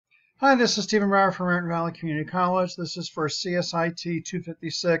Hi, this is Stephen Brower from Irvine Valley Community College. This is for CSIT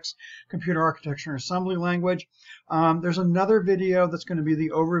 256, Computer Architecture and Assembly Language. There's another video that's going to be the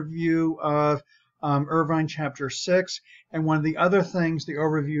overview of Irvine Chapter 6. And one of the other things the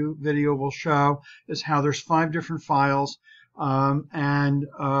overview video will show is how there's 5 different files. The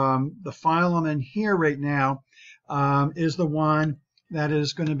file I'm in here right now is the one that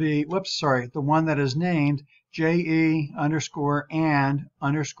is going to be, the one that is named JE_and_fish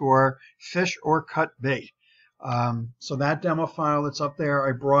or cut bait. So that demo file that's up there,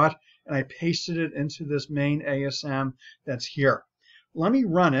 I brought and I pasted it into this main ASM that's here. Let me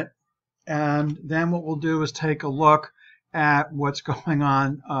run it, and then what we'll do is take a look at what's going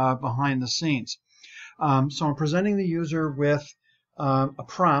on behind the scenes. So I'm presenting the user with a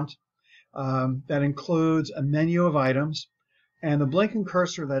prompt that includes a menu of items and the blinking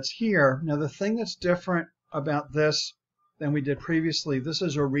cursor that's here. Now the thing that's different about this than we did previously, this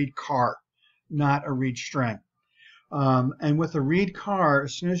is a read car, not a read string. And with a read car,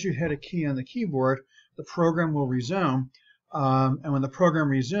 as soon as you hit a key on the keyboard, the program will resume. And when the program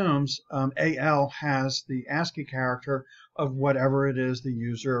resumes, AL has the ASCII character of whatever it is the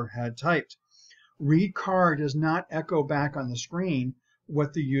user had typed. Read car does not echo back on the screen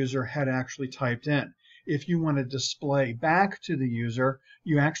what the user had actually typed in. If you want to display back to the user,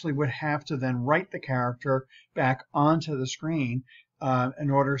 you actually would have to then write the character back onto the screen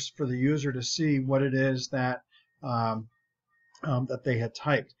in order for the user to see what it is that that they had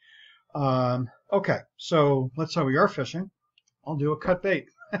typed. Okay, so let's say we are fishing. I'll do a cut bait.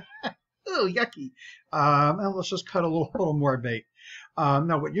 Oh, yucky. And let's just cut a little more bait.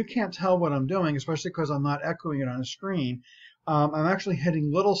 Now, what you can't tell what I'm doing, especially because I'm not echoing it on the screen, I'm actually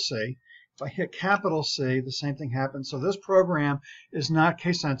hitting little c. If I hit capital C, the same thing happens. So this program is not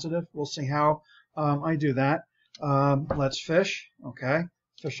case sensitive. We'll see how I do that. Let's fish. Okay,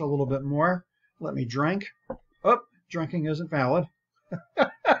 fish a little bit more. Let me drink. Oh, drinking isn't valid.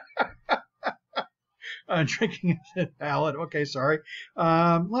 Drinking isn't valid. Okay, sorry.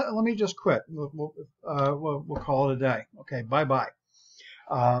 Let me just quit. We'll call it a day. Okay, bye-bye.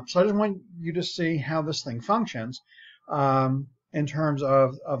 So I just want you to see how this thing functions. In terms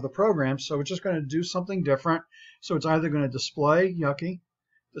of the program. So it's just going to do something different. So it's either going to display yucky,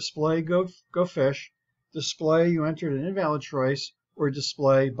 display go fish, display you entered an invalid choice, or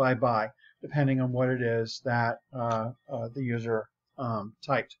display bye-bye, depending on what it is that the user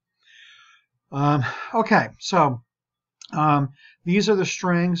typed. Okay, so these are the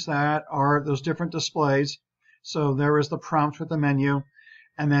strings that are those different displays. So there is the prompt with the menu,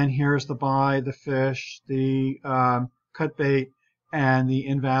 and then here's the bye, the fish, the cut bait, and the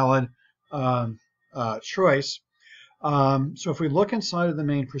invalid choice. So if we look inside of the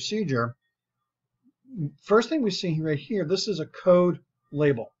main procedure, first thing we see right here, this is a code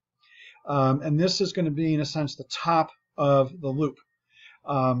label. And this is going to be, in a sense, the top of the loop.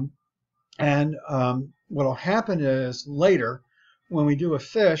 What will happen is later, when we do a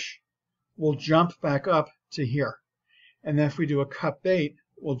fish, we'll jump back up to here. And then if we do a cut bait,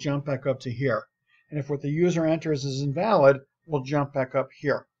 we'll jump back up to here. And if what the user enters is invalid, we'll jump back up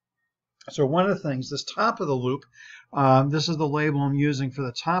here. So one of the things, this top of the loop, this is the label I'm using for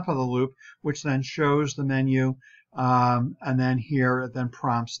the top of the loop, which then shows the menu, and then here it then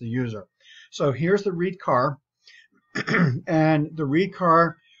prompts the user. So here's the read car, and the read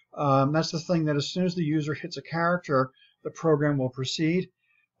car, that's the thing that as soon as the user hits a character, the program will proceed.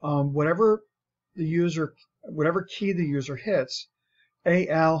 Whatever key the user hits,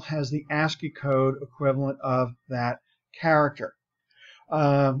 AL has the ASCII code equivalent of that character.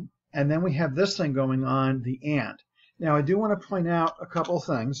 And then we have this thing going on, the AND. Now I do want to point out a couple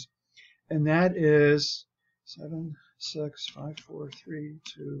things, and that is 7, 6, 5, 4, 3,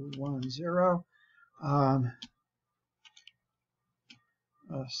 2, 1, 0.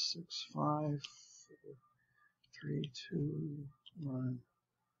 6, 5, 4, 3, 2, 1,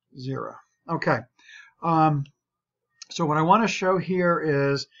 0. Okay. So what I want to show here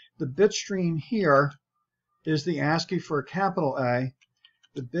is the bit stream here is the ASCII for a capital A.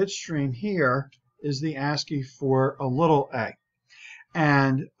 The bit stream here is the ASCII for a little a.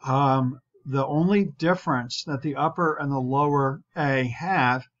 And the only difference that the upper and the lower A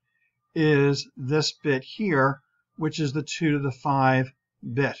have is this bit here, which is the 2 to the 5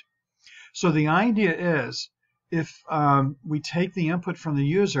 bit. So the idea is if we take the input from the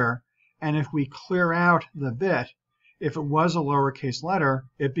user and if we clear out the bit, if it was a lowercase letter,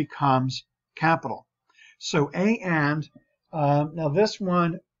 it becomes capital. So A and, now this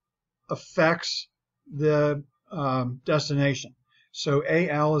one affects the destination. So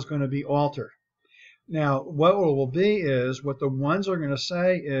AL is going to be altered. Now, what it will be is, what the ones are going to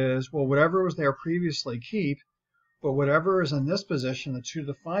say is, well, whatever was there previously, keep, but whatever is in this position, the 2 to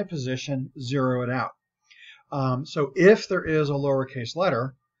the 5 position, zero it out. So if there is a lowercase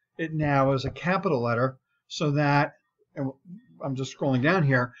letter, it now is a capital letter, so that, and I'm just scrolling down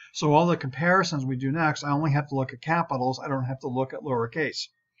here, so all the comparisons we do next, I only have to look at capitals, I don't have to look at lowercase.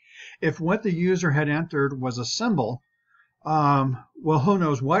 If what the user had entered was a symbol, well, who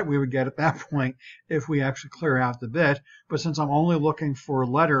knows what we would get at that point if we actually clear out the bit. But since I'm only looking for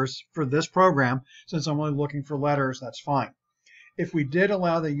letters for this program, since I'm only looking for letters, that's fine. If we did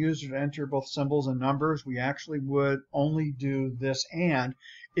allow the user to enter both symbols and numbers, we actually would only do this and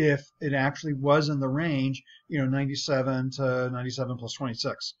if it actually was in the range, 97 to 97 plus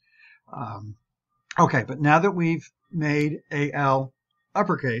 26. Okay, but now that we've made AL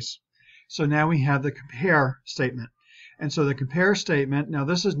uppercase, so now we have the compare statement. And so the compare statement, now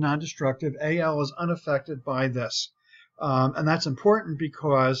this is non-destructive. AL is unaffected by this. And that's important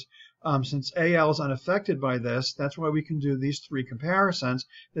because since AL is unaffected by this, that's why we can do these 3 comparisons,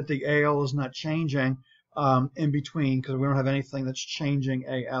 that the AL is not changing in between, because we don't have anything that's changing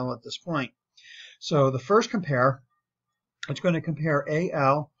AL at this point. So the first compare, it's going to compare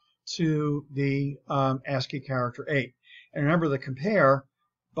AL to the ASCII character 8. And remember, the compare,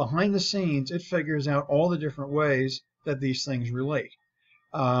 behind the scenes, it figures out all the different ways that these things relate.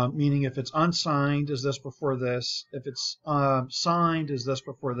 Meaning if it's unsigned, is this before this? If it's signed, is this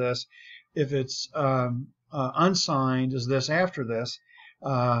before this? If it's unsigned, is this after this?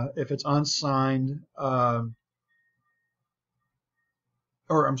 If it's unsigned, or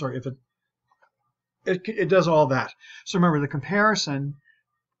I'm sorry, if it does all that. So remember, the comparison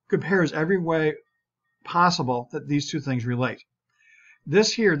compares every way possible that these 2 things relate.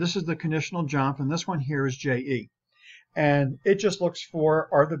 This here, this is the conditional jump, and this one here is JE. And it just looks for,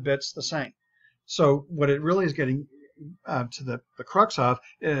 are the bits the same? So what it really is getting to the crux of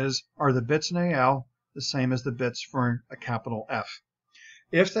is, are the bits in AL the same as the bits for a capital F?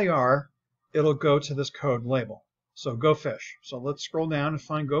 If they are, it'll go to this code label. So go fish. So let's scroll down and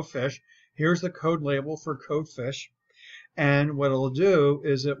find go fish. Here's the code label for code fish. And what it'll do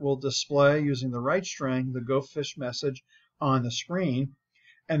is it will display, using the right string, the go fish message on the screen.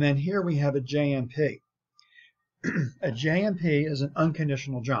 And then here we have a JMP. A JMP is an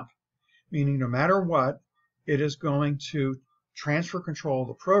unconditional jump, meaning no matter what, it is going to transfer control of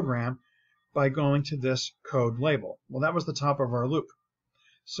the program by going to this code label. Well, that was the top of our loop.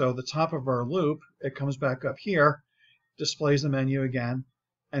 So the top of our loop, it comes back up here, displays the menu again,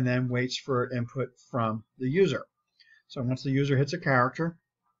 and then waits for input from the user. So once the user hits a character,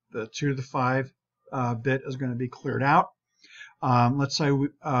 the 2 to the 5 bit is going to be cleared out. Let's say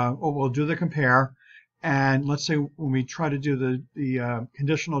we'll do the compare. And let's say when we try to do the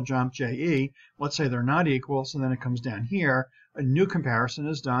conditional jump JE, let's say they're not equal, so then it comes down here. A new comparison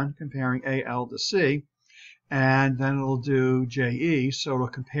is done, comparing AL to C, and then it'll do JE, so it'll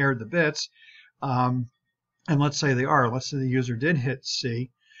compare the bits. And let's say they are. Let's say the user did hit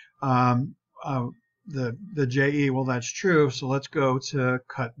C. The JE, well, that's true, so let's go to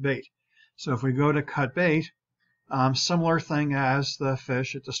cut bait. So if we go to cut bait, similar thing as the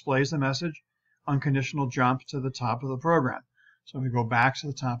fish, it displays the message, unconditional jump to the top of the program. So we go back to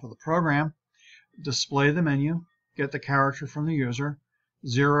the top of the program, display the menu, get the character from the user,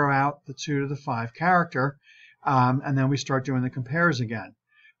 zero out the 2 to the 5 character, and then we start doing the compares again.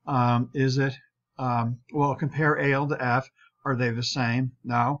 Well, compare AL to F, are they the same?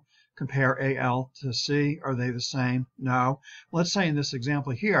 No. Compare AL to C, are they the same? No. Let's say in this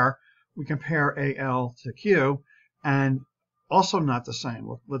example here, we compare AL to Q, and also not the same.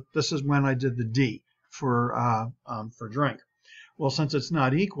 This is when I did the D for drink. Well, since it's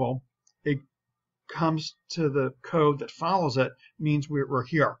not equal, it comes to the code that follows it, means we're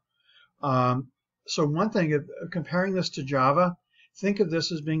here. So one thing, comparing this to Java, think of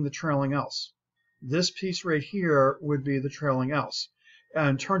this as being the trailing else. This piece right here would be the trailing else.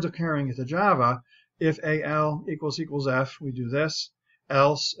 And in terms of carrying it to Java, if AL equals F, we do this.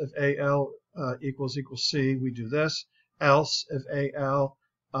 Else, if AL equals C, we do this. Else, if AL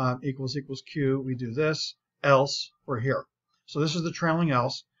equals Q, we do this. Else, we're here. So this is the trailing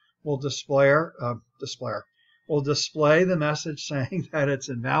else. We'll display the message saying that it's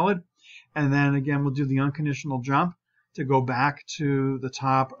invalid. And then again, we'll do the unconditional jump to go back to the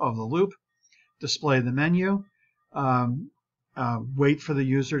top of the loop, display the menu, wait for the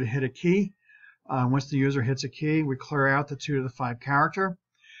user to hit a key. Once the user hits a key, we clear out the 2 to the 5 character.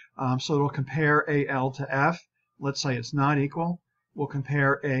 So it'll compare AL to F. Let's say it's not equal. We'll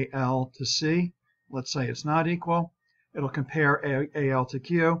compare AL to C. Let's say it's not equal. it'll compare AL to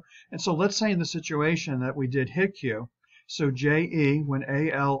Q. And so let's say in the situation that we did hit Q, so JE, when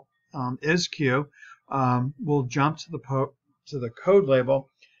AL is Q, we'll jump to the code label,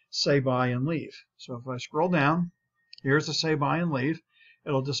 say bye and leave. So if I scroll down, here's the say bye and leave.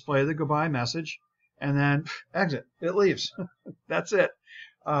 It'll display the goodbye message, and then exit. It leaves. That's it.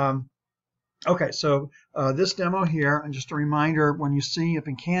 Okay, so this demo here, and just a reminder, when you see up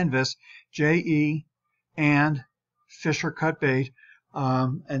in Canvas, JE and Fisher cut bait,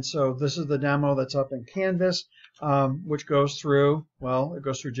 and so this is the demo that's up in Canvas, which goes through, well, it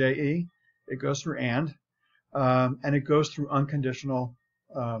goes through JE, it goes through and it goes through unconditional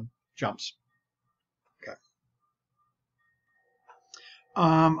jumps. Okay.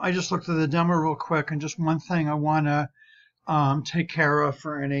 I just looked at the demo real quick, and just one thing I want to take care of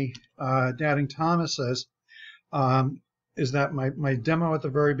for any doubting Thomases is that my demo at the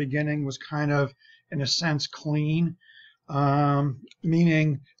very beginning was kind of, in a sense, clean,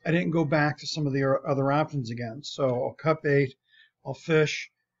 meaning I didn't go back to some of the other options again. So I'll cut bait, I'll fish,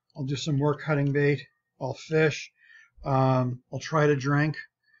 I'll do some more cutting bait, I'll fish, I'll try to drink,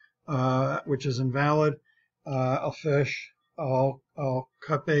 which is invalid, I'll fish, I'll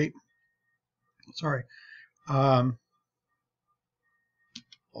cut bait, sorry, I'll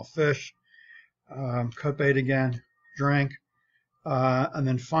fish, cut bait again, drink, and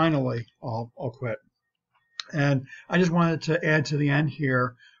then finally I'll quit. And I just wanted to add to the end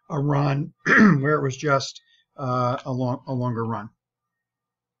here a run where it was just a longer run.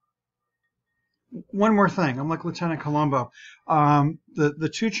 One more thing, I'm like Lieutenant Columbo.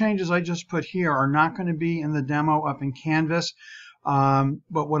 The two changes I just put here are not going to be in the demo up in Canvas,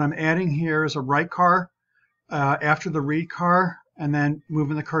 but what I'm adding here is a right car after the read car, and then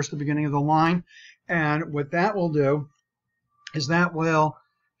moving the cursor to the beginning of the line. And what that will do is that will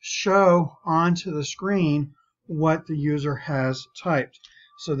show onto the screen what the user has typed.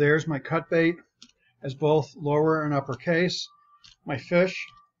 So there's my cut bait as both lower and uppercase, my fish,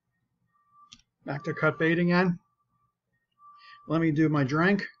 back to cut bait again. Let me do my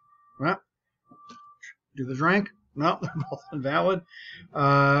drink. Well, do the drink. No, they're both invalid.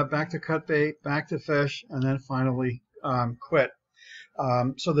 Back to cut bait, back to fish, and then finally quit.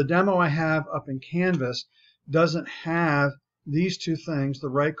 So the demo I have up in Canvas doesn't have these two things, the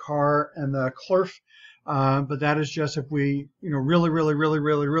right car and the clerf, but that is just if we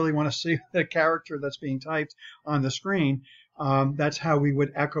really want to see the character that's being typed on the screen. That's how we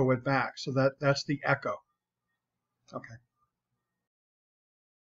would echo it back. So that's the echo. Okay.